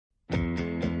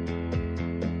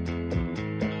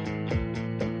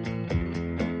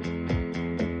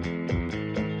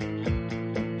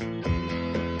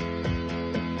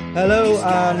Hello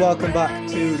and welcome back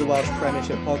to the Welsh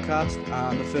Premiership podcast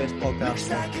and the first podcast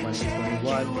of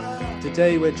 2021.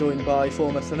 Today we're joined by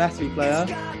former Llanelli player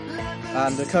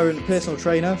and the current personal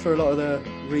trainer for a lot of the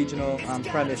regional and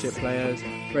Premiership players,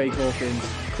 Craig Hawkins.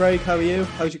 Craig, how are you?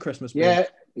 How's your Christmas been?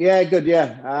 Yeah, good,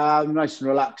 yeah. Nice and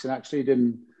relaxing, actually.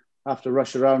 Didn't have to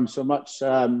rush around so much.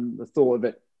 The thought of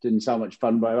it didn't sound much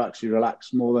fun, but I've actually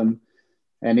relaxed more than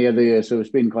any other year, so it's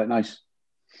been quite nice.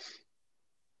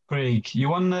 Craig, you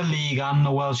won the league and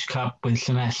the Welsh Cup with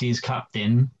Llanelli as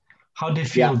captain. How did it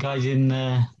feel guiding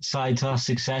the side to that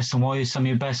success, and what are some of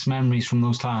your best memories from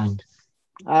those times?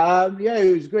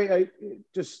 It was great. I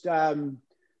just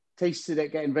tasted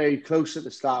it getting very close at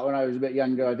the start when I was a bit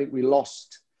younger. I think we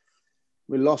lost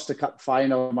a cup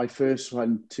final, my first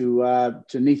one, to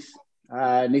Neath.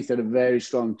 Neath had a very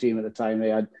strong team at the time. They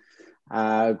had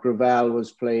Gravel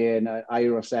was playing,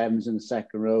 Iros Ems in the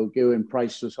second row, Gilwyn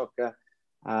Price was hooker.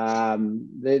 They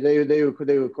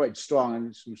were quite strong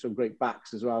and some great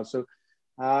backs as well. So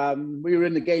we were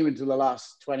in the game until the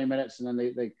last 20 minutes, and then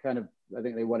I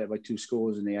think they won it by 2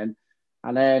 scores in the end.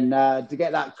 And then to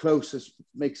get that close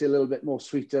makes it a little bit more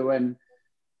sweeter when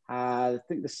I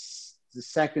think the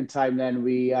second time then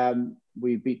we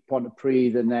beat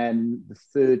Pontypridd, and then the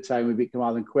third time we beat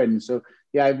Carmarthen Quinn. So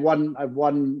yeah, I've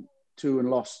won 2 and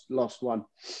lost 1.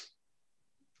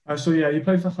 You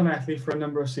played for Llanelli for a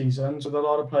number of seasons with a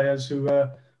lot of players who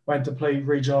went to play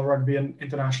regional rugby and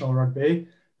international rugby.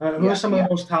 Who are some of the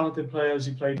most talented players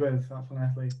you played with at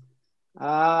Llanelli?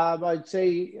 I'd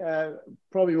say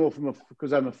probably more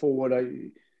because I'm a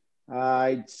forward.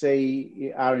 I'd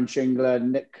say Aaron Shingler,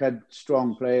 Nick had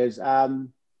strong players.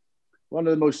 One of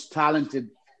the most talented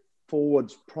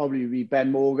forwards probably be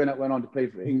Ben Morgan that went on to play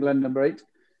for England, number 8.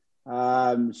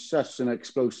 Such an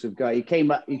explosive guy. He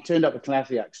turned up at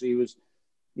Llanelli actually.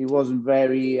 He wasn't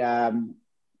very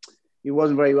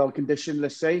well conditioned,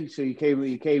 let's say. So he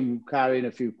came carrying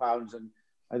a few pounds, and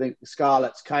I think the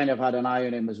Scarlets kind of had an eye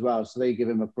on him as well. So they give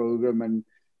him a program, and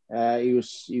he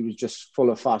was just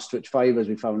full of fast twitch fibers.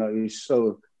 We found out he was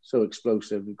so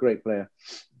explosive, a great player.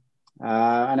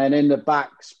 And then in the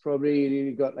backs, probably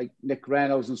you got like Nick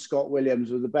Reynolds and Scott Williams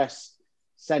were the best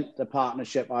centre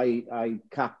partnership I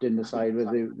captained the side with.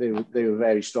 They were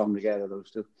very strong together, those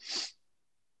two.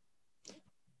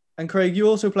 And Craig, you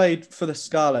also played for the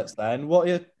Scarlets then. What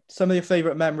are some of your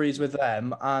favourite memories with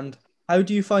them, and how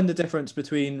do you find the difference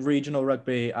between regional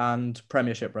rugby and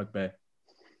Premiership rugby?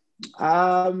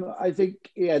 I think,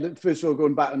 first of all,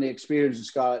 going back on the experience of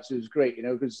Scarlets, it was great,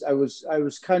 because I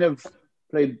was kind of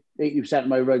played 80% of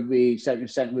my rugby,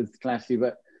 70% with Llanelli,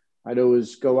 but I'd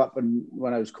always go up, and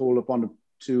when I was called upon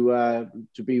to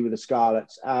be with the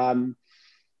Scarlets. And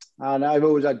I've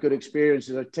always had good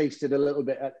experiences. I tasted a little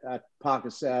bit at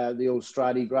Parkers, the old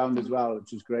Strady ground as well,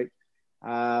 which was great.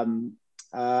 And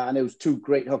there was 2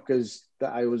 great hookers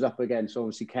that I was up against,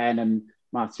 obviously Ken and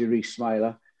Matthew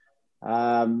Rees-Smiler.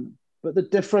 But the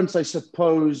difference, I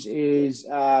suppose, is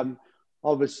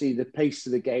obviously the pace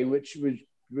of the game, which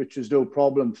was no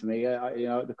problem for me.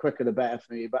 The quicker the better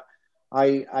for me. But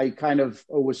I kind of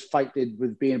always fighted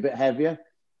with being a bit heavier.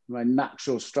 My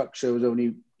natural structure was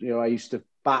only, I used to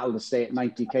battle to stay at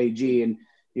 90 kg, and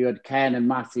you had Ken and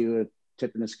Matthew who were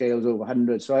tipping the scales over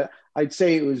 100. So I'd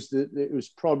say it was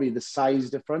probably the size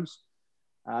difference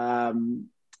more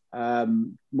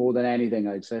than anything,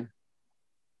 I'd say.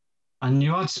 And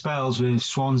you had spells with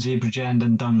Swansea, Bridgend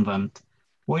and Dunvant.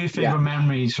 What are your favourite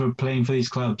memories for playing for these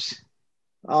clubs?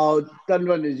 Oh,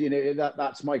 Dunvant is,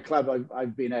 that's my club.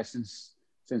 I've been there since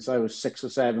I was 6 or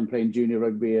 7 playing junior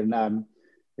rugby, and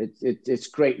it's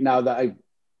great now that I've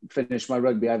finished my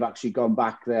rugby. I've actually gone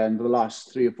back there, and the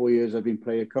last 3 or 4 years I've been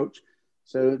player coach.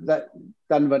 So that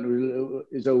Dunvant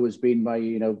has always been my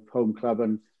home club,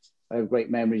 and I have great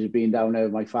memories of being down there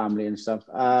with my family and stuff.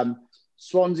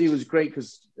 Swansea was great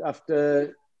because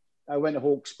after I went to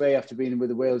Hawke's Bay after being with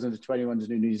the Wales under-21s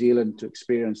in New Zealand to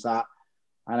experience that.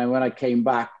 And then when I came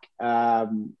back,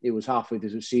 it was halfway through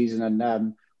the season,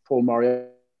 and Paul Murray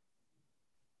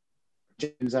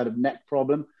had a neck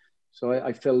problem. So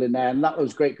I filled in there, and that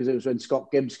was great because it was when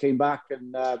Scott Gibbs came back,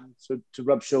 and so to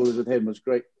rub shoulders with him was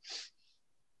great.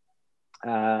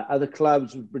 Other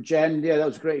clubs, Bridgend, that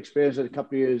was a great experience. I had a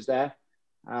couple of years there.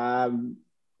 Had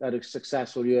a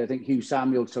successful year. I think Hugh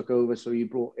Samuel took over, so he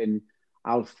brought in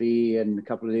Alfie and a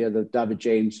couple of the other, David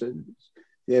James. So,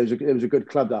 it was a good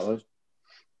club, that was.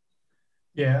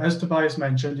 Yeah, as Tobias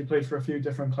mentioned, you played for a few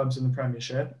different clubs in the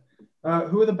Premiership.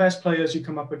 Who are the best players you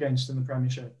come up against in the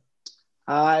Premiership?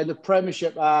 In the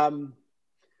Premiership,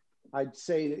 I'd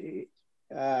say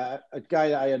a guy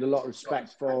that I had a lot of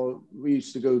respect for, we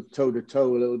used to go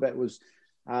toe-to-toe a little bit, was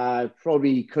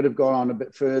Probably could have gone on a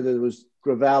bit further. There was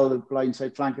Gravel, the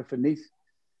blindside flanker for Neath.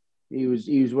 He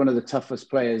was one of the toughest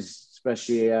players,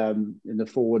 especially in the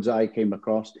forwards I came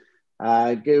across.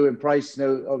 Gerwyn Price,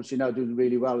 obviously now doing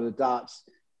really well with the darts.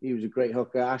 He was a great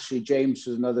hooker. Ashley James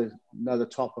was another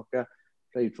top hooker.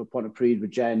 Played for Pontypridd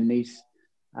with Jen Neath.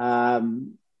 They're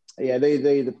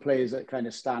the players that kind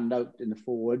of stand out in the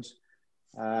forwards.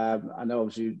 And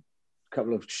obviously a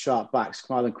couple of sharp backs.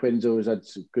 Carl Quinn's always had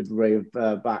a good array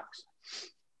of backs.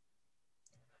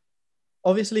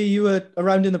 Obviously, you were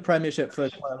around in the Premiership for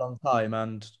quite a long time,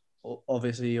 and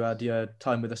obviously you had your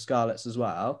time with the Scarlets as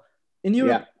well. In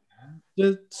your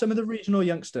some of the regional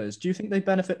youngsters, do you think they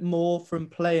benefit more from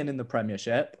playing in the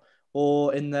Premiership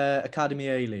or in the Academy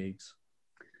A leagues?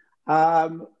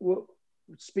 Well,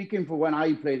 speaking for when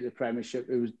I played the Premiership,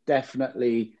 it was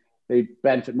definitely they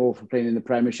benefit more from playing in the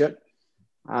Premiership.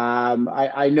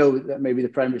 I know that maybe the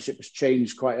Premiership has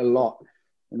changed quite a lot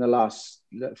in the last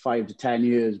 5 to 10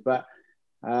 years, but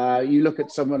you look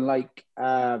at someone like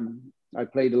I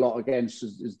played a lot against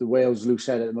is the Wales loose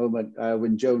head at the moment,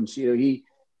 Wyn Jones.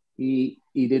 He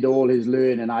did all his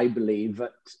learning, I believe,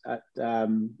 at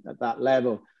that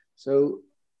level. So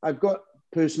I've got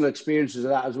personal experiences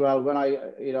of that as well. When I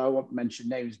won't mention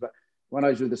names, but when I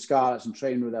was with the Scarlets and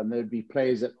trained with them, there'd be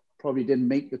players that probably didn't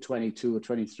make the 22 or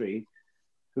 23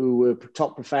 who were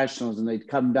top professionals, and they'd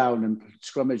come down and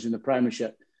scrummage in the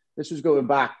Premiership. This was going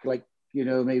back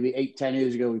maybe 8-10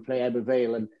 years ago. We played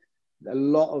Ebervale, and a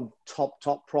lot of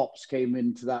top props came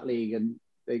into that league, and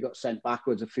they got sent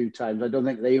backwards a few times. I don't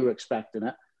think they were expecting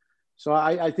it. So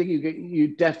I think you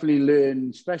definitely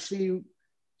learn, especially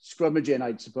scrummaging,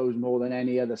 I'd suppose, more than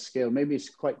any other skill. Maybe it's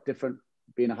quite different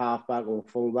being a halfback or a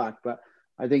fullback, but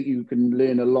I think you can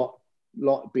learn a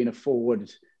lot being a forward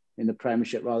in the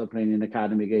Premiership rather than playing in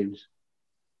academy games.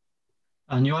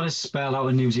 And you had a spell out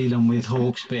in New Zealand with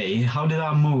Hawke's Bay. How did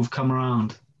that move come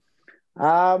around?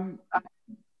 I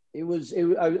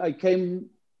came.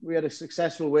 We had a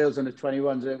successful Wales under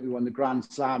 21s. We won the Grand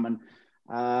Slam,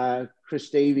 and Chris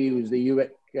Davey was the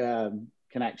Uwick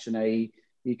connection.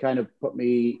 He kind of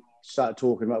started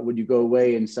talking about would you go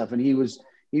away and stuff. And he was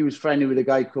friendly with a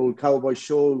guy called Cowboy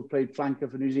Shaw who played flanker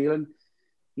for New Zealand.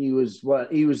 He was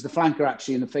the flanker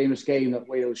actually in the famous game that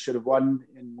Wales should have won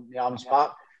in the Arms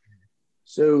Park.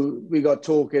 So we got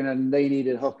talking, and they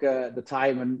needed hooker at the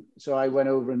time, and so I went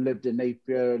over and lived in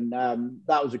Napier, and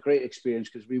that was a great experience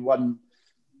because we won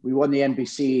the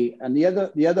NBC, and the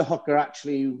other hooker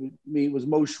actually was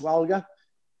Mo Schwalger.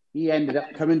 He ended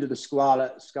up coming to the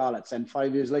Scarlets and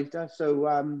 5 years later.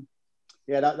 So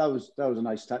that was a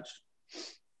nice touch.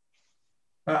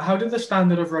 How did the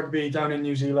standard of rugby down in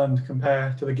New Zealand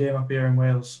compare to the game up here in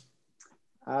Wales?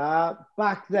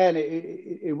 Back then,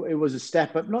 it was a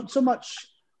step up, not so much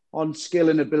on skill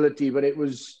and ability, but it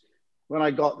was when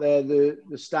I got there,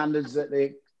 the standards that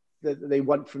they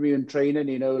want from you in training.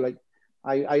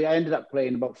 I ended up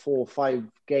playing about 4 or 5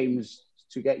 games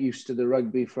to get used to the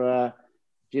rugby for,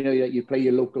 you play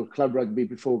your local club rugby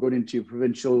before going into your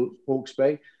provincial Hawke's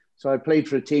Bay. So I played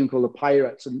for a team called the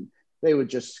Pirates, and they were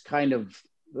just kind of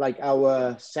like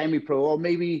our semi-pro, or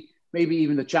maybe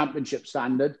even the championship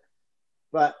standard.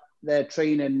 But their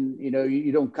training,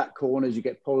 you don't cut corners, you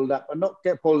get pulled up, and not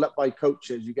get pulled up by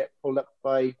coaches, you get pulled up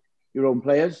by your own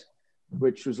players,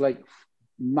 which was like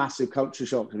massive culture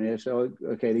shock to me. So,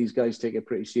 okay, these guys take it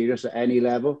pretty serious at any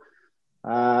level.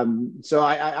 So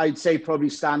I'd say probably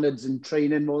standards in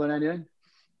training more than anything.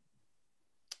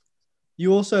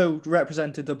 You also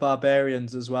represented the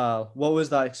Barbarians as well. What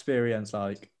was that experience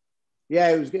like?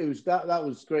 Yeah, it was that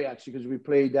was great actually, because we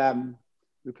played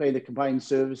the combined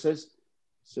services.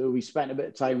 So we spent a bit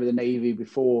of time with the Navy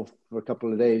before for a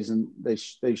couple of days, and they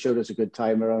showed us a good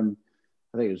time around,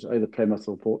 I think it was either Plymouth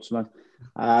or Portsmouth.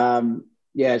 So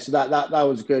that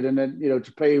was good. And then,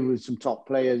 to play with some top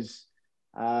players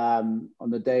on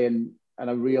the day, and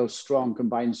a real strong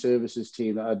combined services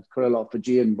team that had quite a lot of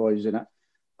Fijian boys in it.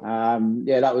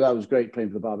 That was great playing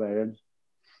for the Barbarians.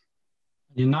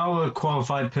 You're now a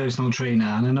qualified personal trainer,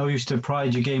 and I know you used to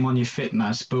pride your game on your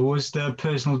fitness, but was the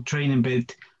personal training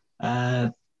bit,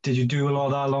 did you do a lot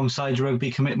of that alongside your rugby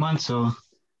commitments, or?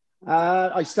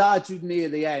 I started near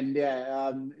the end,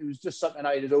 it was just something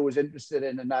I was always interested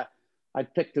in, and I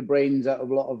picked the brains out of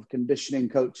a lot of conditioning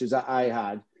coaches that I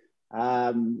had.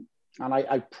 And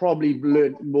I probably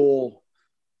learned more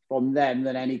from them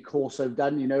than any course I've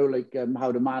done,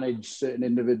 how to manage certain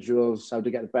individuals, how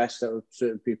to get the best out of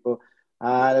certain people.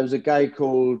 There was a guy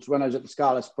called, when I was at the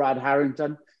Scarlets, Brad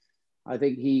Harrington. I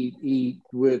think he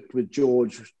worked with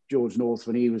George North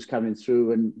when he was coming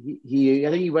through, and I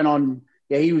think he went on,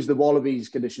 he was the Wallabies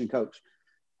conditioning coach.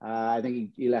 I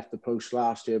think he left the post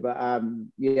last year. But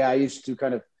yeah, I used to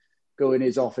kind of go in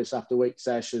his office after weight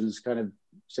sessions, kind of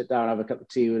sit down, have a cup of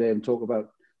tea with him, talk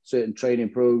about certain training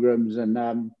programs.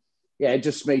 And yeah, it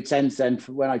just made sense then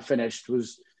for when I finished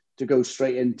was to go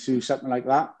straight into something like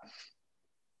that.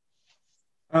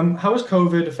 How has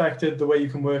COVID affected the way you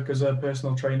can work as a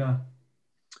personal trainer?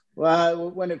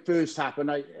 Well, when it first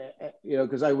happened,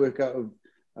 because I work out of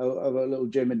a little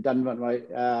gym in Dunvant, right?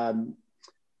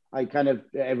 I kind of,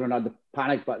 everyone had the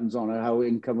panic buttons on how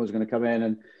income was going to come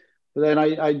in. But then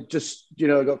I just,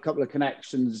 got a couple of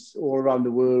connections all around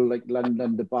the world, like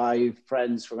London, Dubai,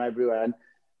 friends from everywhere. And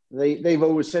they've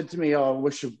always said to me, oh, I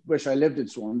wish I lived in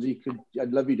Swansea.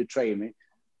 I'd love you to train me.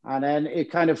 And then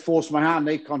it kind of forced my hand.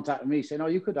 They contacted me saying, oh,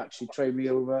 you could actually train me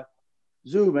over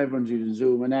Zoom. Everyone's using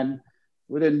Zoom. And then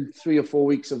within 3 or 4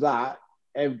 weeks of that,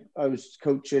 I was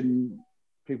coaching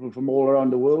people from all around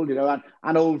the world,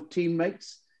 and old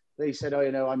teammates. They said,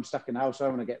 oh, I'm stuck in the house. I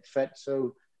want to get fit.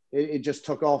 So it just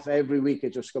took off every week.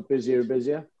 It just got busier and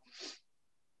busier.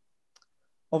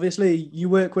 Obviously, you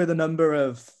work with a number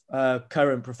of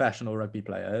current professional rugby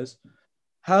players.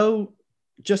 How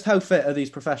fit are these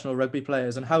professional rugby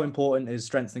players, and how important is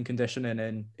strength and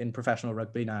conditioning in professional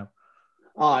rugby now?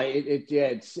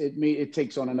 It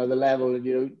takes on another level.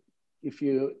 If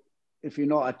you're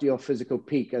not at your physical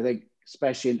peak, I think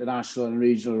especially international and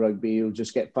regional rugby, you'll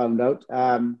just get found out.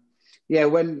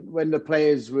 When the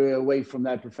players were away from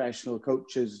their professional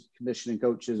coaches, conditioning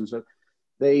coaches, and so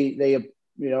they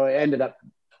ended up,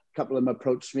 a couple of them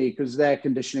approached me because their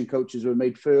conditioning coaches were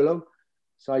made furlough.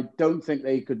 So I don't think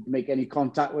they could make any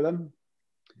contact with them.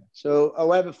 So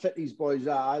however fit these boys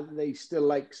are, they still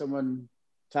like someone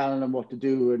telling them what to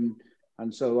do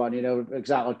and so on. For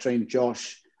example, I trained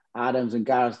Josh Adams and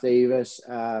Gareth Davis,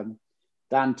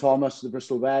 Dan Thomas, the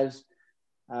Bristol Bears.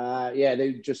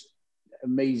 They're just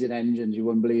amazing engines. You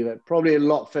wouldn't believe it. Probably a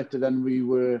lot fitter than we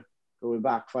were going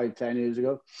back 5-10 years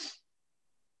ago.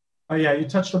 Oh yeah, you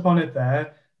touched upon it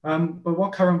there. But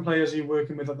what current players are you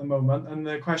working with at the moment? And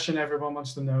the question everyone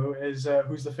wants to know is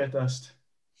who's the fittest?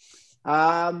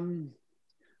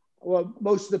 Well,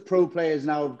 most of the pro players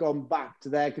now have gone back to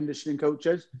their conditioning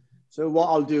coaches. So what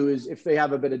I'll do is if they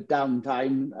have a bit of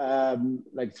downtime,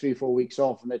 like 3 or 4 weeks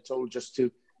off, and they're told just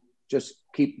to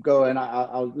keep going,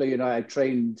 I'll let you know. I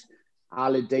trained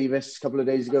Aled Davis a couple of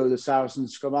days ago, the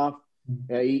Saracens scrum half.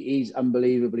 He's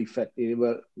unbelievably fit.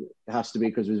 Well, it has to be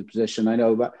because of his position, I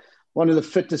know. But one of the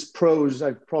fittest pros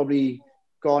I've probably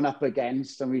gone up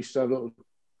against, and we used to have little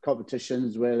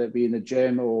competitions, whether it be in the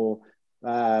gym or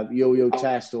yo-yo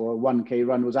test or a 1K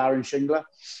run, was Aaron Shingler.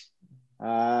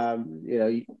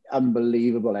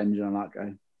 Unbelievable engine on that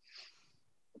guy.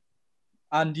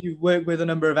 And you work with a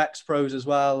number of ex-pros as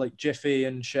well, like Jiffy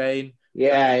and Shane.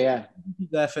 Yeah.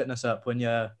 Keep their fitness up when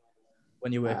you're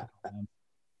working with them.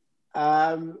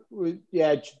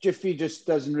 Jiffy just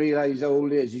doesn't realise how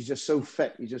old he is. He's just so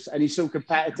fit. He's so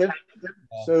competitive. Yeah.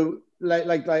 So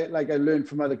like I learned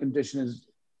from other conditioners,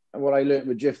 what I learned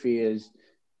with Jiffy is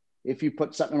if you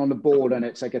put something on the board and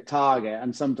it's like a target,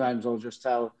 and sometimes I'll just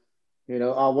tell,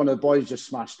 one of the boys just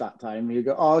smashed that time. You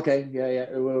go, oh, okay, yeah,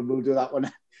 we'll do that one.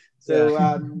 So,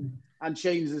 and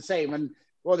Shane's the same. And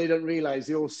what they don't realise,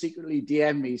 they all secretly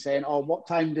DM me saying, oh, what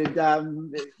time did,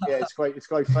 it's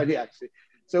quite funny actually.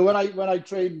 So when I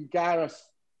trained Gareth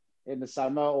in the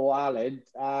summer or Aled,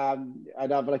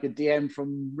 I'd have like a DM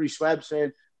from Rhys Webb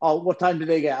saying, oh, what time did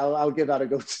they get? I'll give that a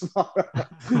go tomorrow.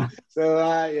 So,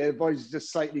 the boys are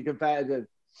just slightly competitive.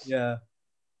 Yeah.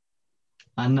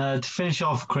 And to finish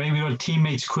off, Craig, we've got a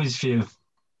teammates quiz for you.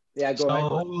 Yeah, go ahead.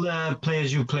 All the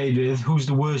players you played with, who's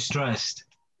the worst dressed?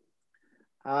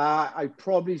 I'd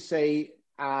probably say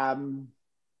Matt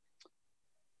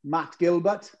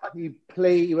Gilbert.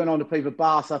 He went on to play for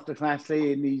Bath after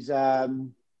Llanelli,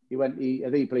 and I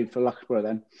think he played for Loughborough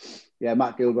then. Yeah,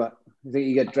 Matt Gilbert. I think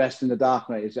he get dressed in the dark,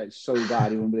 mate. It's so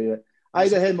bad, you wouldn't believe it.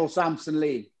 Either him or Samson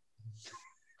Lee.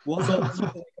 What sort of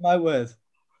stuff did they come out with?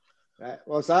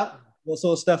 What's that? What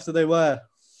sort of stuff do they wear?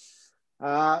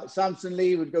 Samson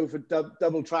Lee would go for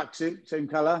double tracksuit, same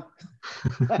colour.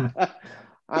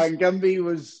 And Gumby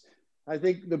was, I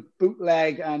think, the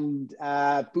bootleg and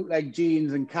bootleg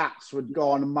jeans and cats were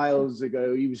gone miles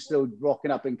ago. He was still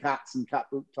rocking up in cats and cat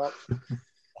boot tops.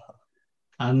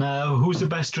 And who's the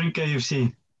best drinker you've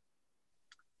seen?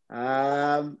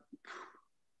 Yeah,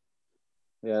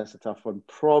 that's a tough one.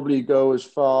 Probably go as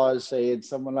far as saying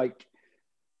someone like,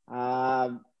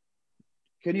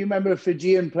 can you remember a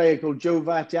Fijian player called Joe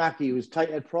Vatiaki? He was tight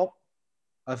head prop.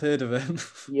 I've heard of him.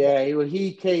 Yeah,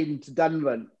 he came to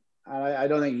Dunvant, and I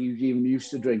don't think he was even used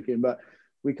to drinking, but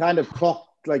we kind of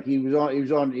like he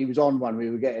was on one. We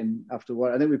were getting after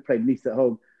one. I think we played Neath at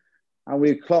home, and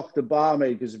we clocked the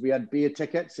barmaid because we had beer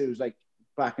tickets. It was like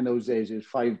back in those days, it was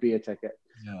 5 beer tickets,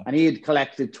 and he had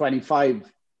collected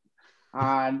 25.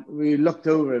 And we looked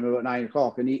over him about 9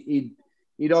 o'clock, and he'd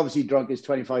obviously drunk his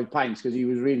 25 pints because he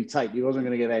was really tight. He wasn't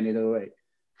going to give any of it away,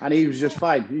 and he was just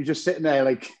fine. He was just sitting there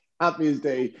like happy as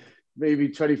day, maybe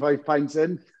 25 pints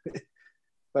in.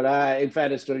 But in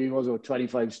fairness to him, he was over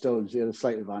 25 stones. He had a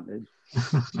slight advantage.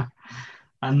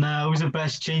 And who's the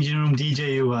best changing room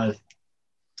DJ you had?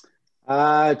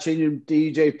 Changing room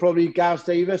DJ, probably Gareth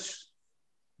Davis.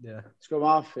 Yeah. Scrum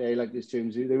off. Yeah, he liked his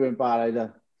tunes. They weren't bad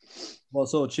either. What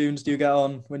sort of tunes do you get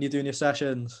on when you're doing your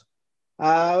sessions?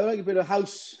 I like a bit of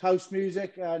house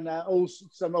music and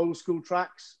some old school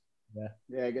tracks. Yeah,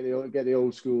 get the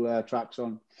old school tracks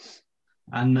on.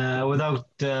 And without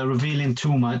revealing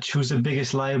too much, who's the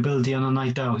biggest liability on a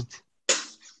night out?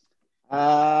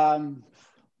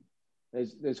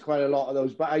 There's quite a lot of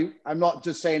those, but I'm not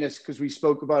just saying this because we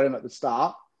spoke about him at the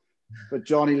start. But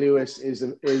Johnny Lewis is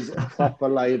a proper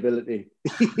liability.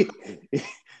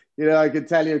 You know, I can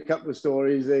tell you a couple of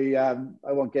stories I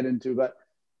won't get into, but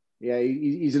yeah,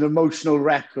 he's an emotional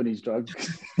wreck when he's drunk.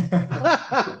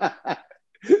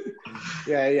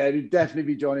 yeah, it'd definitely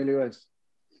be Johnny Lewis.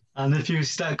 And if you're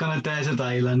stuck on a desert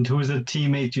island, who's the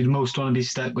teammate you'd most want to be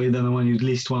stuck with and the one you'd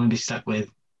least want to be stuck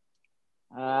with?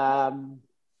 Probably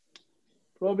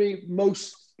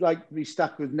most like to be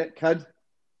stuck with Nick Cudd.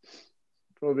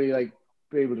 Probably like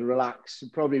be able to relax,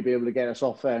 probably be able to get us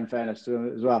off there in fairness to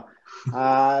him as well.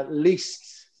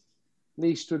 Least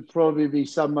would probably be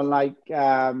someone like,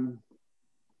 that's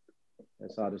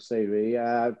hard to say really,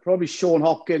 probably Sean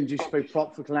Hawkins, used to play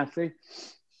prop for Llanelli.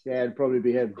 Yeah, it'd probably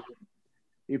be him.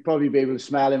 You'd probably be able to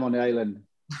smell him on the island.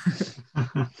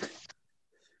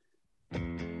 All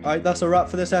right, that's a wrap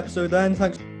for this episode then.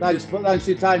 Thanks for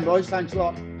your time, boys. Thanks a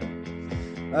lot.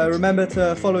 Remember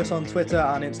to follow us on Twitter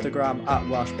and Instagram at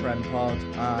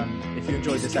WelshPremPod. And if you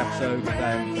enjoyed this episode,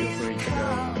 then feel free to go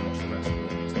and watch the rest of the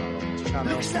videos on this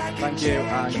channel. Thank you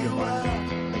and goodbye.